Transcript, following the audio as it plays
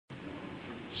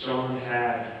Sean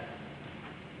had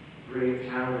great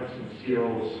talents and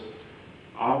skills.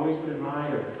 I always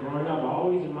admired, growing up, I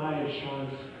always admired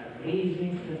Sean's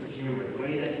amazing sense of humor, the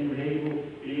way that he would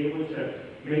be able to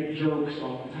make jokes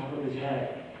off the top of his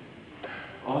head.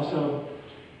 Also,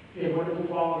 he had wonderful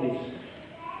qualities.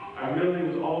 I really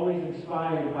was always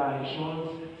inspired by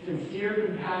Sean's sincere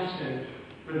compassion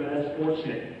for the less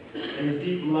fortunate and his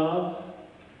deep love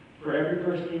for every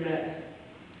person he met.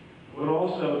 But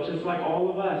also, just like all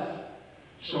of us,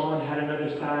 Sean had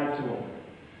another side to him.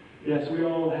 Yes, we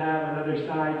all have another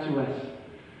side to us.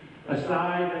 A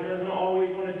side that doesn't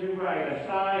always want to do right. A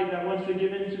side that wants to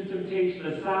give in to temptation.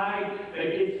 A side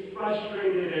that gets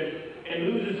frustrated and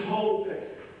loses hope.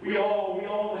 We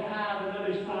all have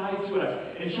another side to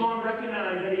us. And Sean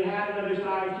recognized that he had another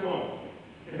side to him.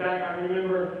 In fact, I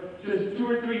remember just 2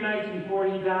 or 3 nights before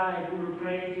he died, we were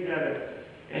praying together.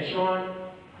 And Sean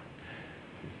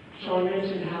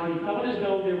mentioned how he felt as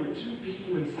though there were 2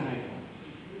 people inside him.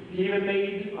 He even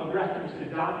made a reference to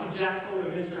Dr. Jekyll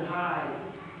and Mr. Hyde.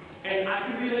 And I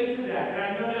can relate to that. And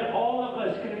I know that all of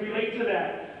us can relate to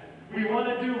that. We want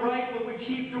to do right, but we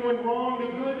keep doing wrong. The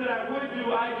good that I would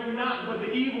do, I do not. But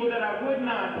the evil that I would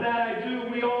not, that I do.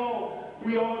 We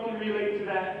all can relate to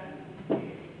that.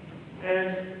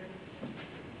 And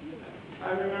I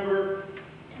remember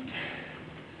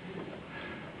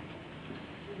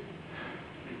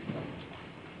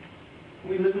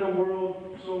we live in a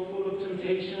world so full of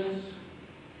temptations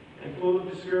and full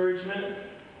of discouragement.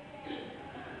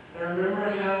 And I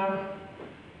remember how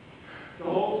the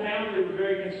whole family was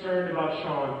very concerned about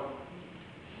Sean.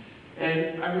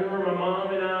 And I remember my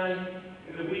mom and I,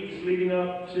 in the weeks leading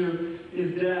up to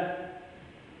his death,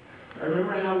 I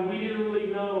remember how we didn't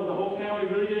really know, the whole family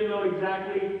really didn't know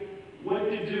exactly what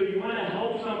to do. You want to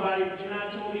help somebody, but you're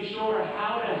not totally sure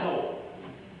how to help.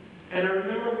 And I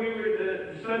remember we were,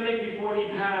 the Sunday before he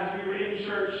passed, we were in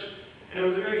church, and it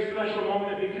was a very special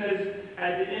moment because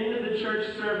at the end of the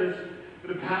church service,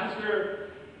 the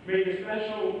pastor made a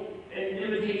special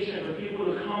invitation for people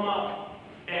to come up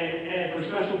and for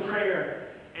special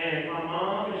prayer. And my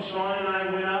mom and Sean and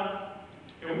I went up,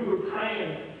 and we were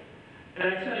praying. And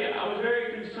I tell you, I was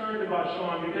very concerned about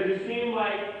Sean because it seemed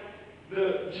like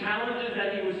the challenges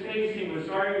that he was facing were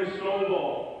starting to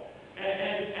snowball.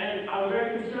 And I was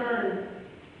very concerned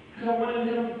because I wanted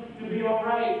him to be all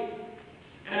right.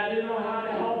 And I didn't know how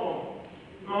to help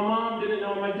him. My mom didn't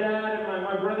know, my dad and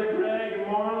my brother Greg and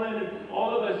Marlon and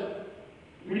all of us,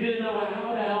 we didn't know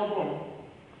how to help him.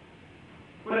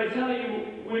 But I tell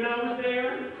you, when I was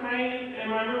there praying,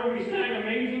 and I remember we sang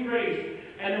Amazing Grace,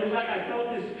 and it was like I felt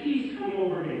this peace come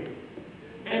over me.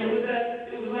 And it was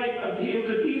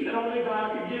a peace that only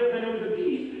God could give, and it was a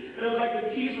peace. And it was like the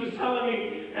peace was telling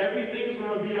me, everything's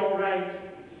going to be all right.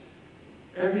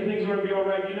 Everything's going to be all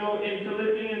right. You know, in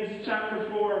Philippians chapter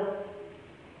 4,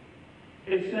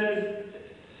 it says,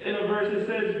 in a verse, it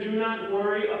says, do not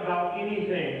worry about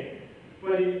anything,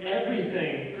 but in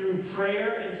everything, through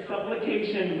prayer and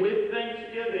supplication, with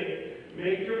thanksgiving,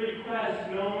 make your requests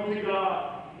known to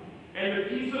God. And the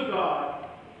peace of God,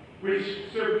 which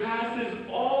surpasses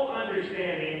all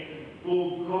understanding,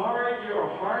 will guard your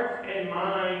hearts and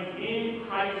minds in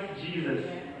Christ Jesus.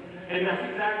 And that's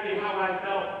exactly how I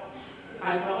felt.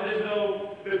 I felt as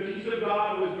though the peace of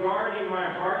God was guarding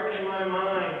my heart and my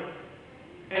mind.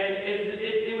 And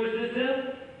it was as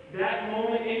if that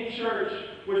moment in church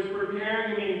was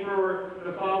preparing me for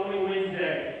the following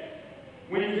Wednesday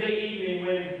evening,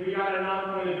 when we got a knock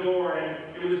on the door,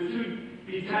 and it was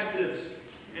 2 detectives.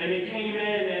 And they came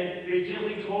in and they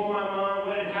gently told my mom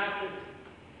what had happened.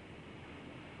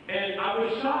 And I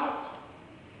was shocked.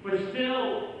 But still,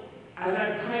 as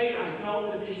I prayed, I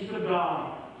felt the peace of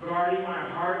God guarding my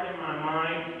heart and my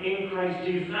mind in Christ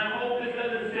Jesus. And I hope this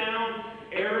doesn't sound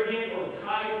arrogant or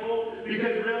prideful,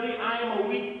 because really I am a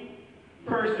weak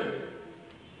person.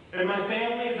 And my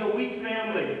family is a weak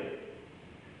family.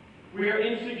 We are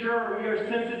insecure, we are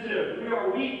sensitive, we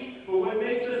are weak, but what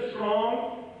makes us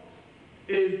strong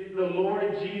is the Lord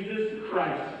Jesus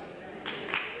Christ.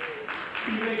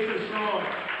 He makes us strong.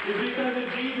 It's because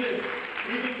of Jesus.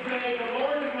 We can say, the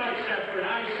Lord is my shepherd,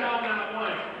 I shall not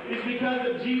want. It's because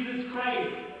of Jesus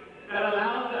Christ that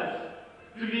allows us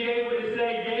to be able to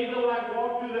say, yea, though I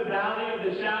walk through the valley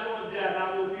of the shadow of death,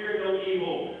 I will fear no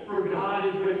evil, for God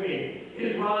is with me.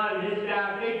 His rod and his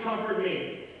staff, they comfort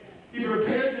me. He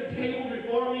prepares a table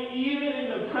before me, even in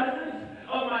the presence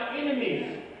of my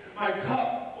enemies. My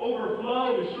cup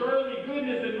overflows. Surely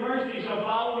goodness and mercy shall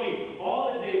follow me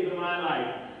all the days of my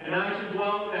life, and I shall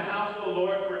dwell in the house of the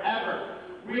Lord forever.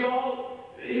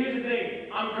 Here's the thing.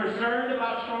 I'm concerned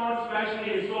about Sean,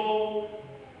 especially his soul.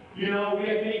 We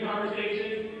had many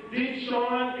conversations. Did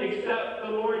Sean accept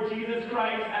the Lord Jesus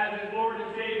Christ as his Lord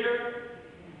and Savior?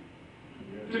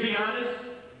 To be honest,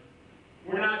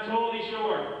 we're not totally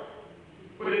sure.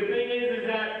 But the thing is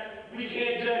that we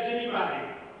can't judge anybody.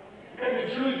 And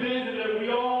the truth is that we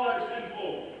all are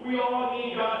sinful. We all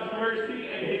need God's mercy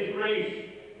and his grace.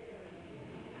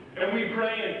 And we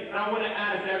pray, and I want to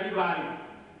ask everybody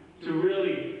to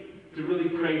really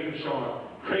pray for Sean.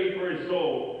 Pray for his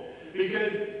soul.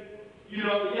 Because,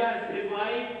 yes, his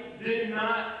life did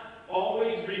not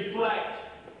always reflect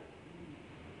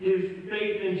his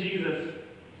faith in Jesus.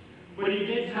 But he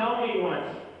did tell me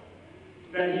once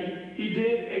that he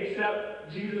did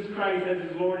accept Jesus Christ as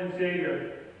his Lord and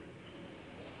Savior.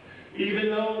 Even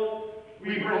though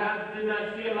we perhaps did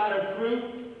not see a lot of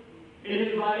fruit in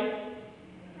his life,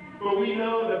 but we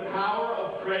know the power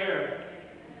of prayer.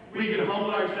 We can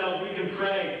humble ourselves, we can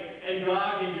pray, and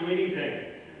God can do anything.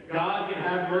 God can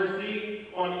have mercy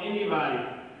on anybody.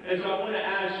 And so I want to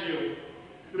ask you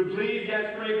to please,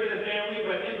 yes, pray for the family,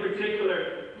 but in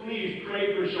particular, please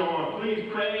pray for Sean. Please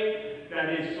pray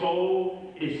that his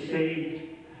soul is saved.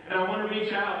 And I want to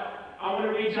reach out. I want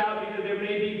to reach out because there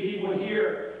may be people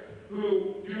here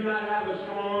who do not have a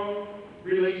strong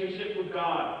relationship with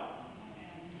God.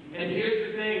 And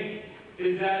here's the thing,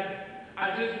 is that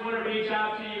I just want to reach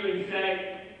out to you and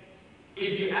say,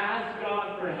 if you ask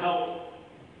God for help,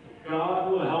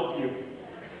 God will help you.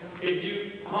 If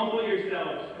you humble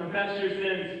yourselves, confess your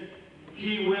sins,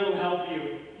 he will help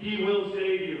you. He will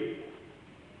save you.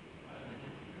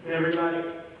 Everybody,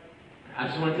 I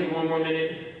just want to take one more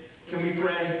minute. Can we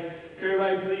pray?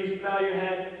 Everybody, please bow your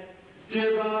head.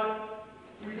 Dear God,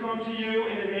 we come to you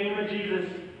in the name of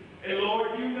Jesus. And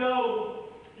Lord, you know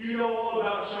all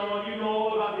about Sean. You know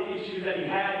all about the issues that he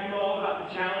had. You know all about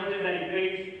the challenges that he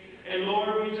faced. And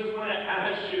Lord, we just want to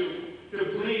ask you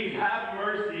to please have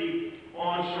mercy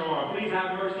on Sean. Please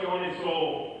have mercy on his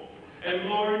soul. And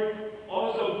Lord,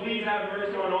 also please have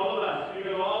mercy on all of us,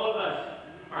 because all of us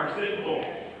are sinful.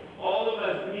 All of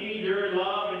us need your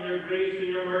love and your grace and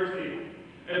your mercy.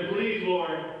 And please,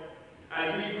 Lord,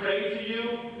 as we pray to you,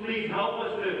 please help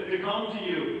us to come to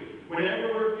you.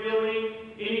 Whenever we're feeling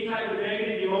any type of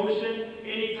negative emotion,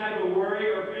 any type of worry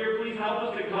or fear, please help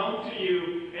us to come to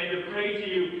you and to pray to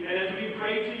you. And as we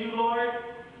pray to you, Lord,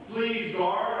 please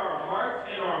guard our hearts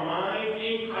and our minds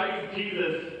in Christ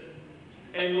Jesus.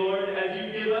 And Lord, as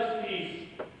you give us peace,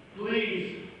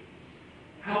 please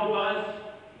help us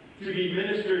to be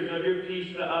ministers of your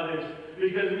peace to others,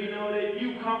 because we know that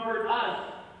you comfort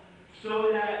us so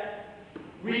that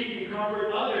we can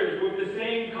comfort others with the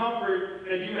same comfort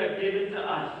that you have given to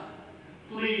us.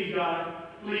 Please, God,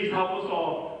 please help us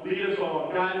all, lead us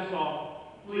all, guide us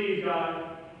all. Please,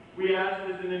 God, we ask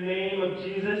this in the name of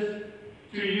Jesus.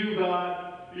 To you,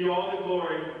 God, be all the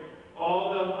glory,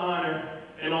 all the honor,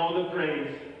 and all the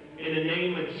praise. In the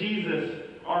name of Jesus,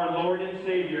 our Lord and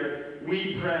Savior,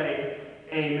 we pray.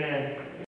 Amen.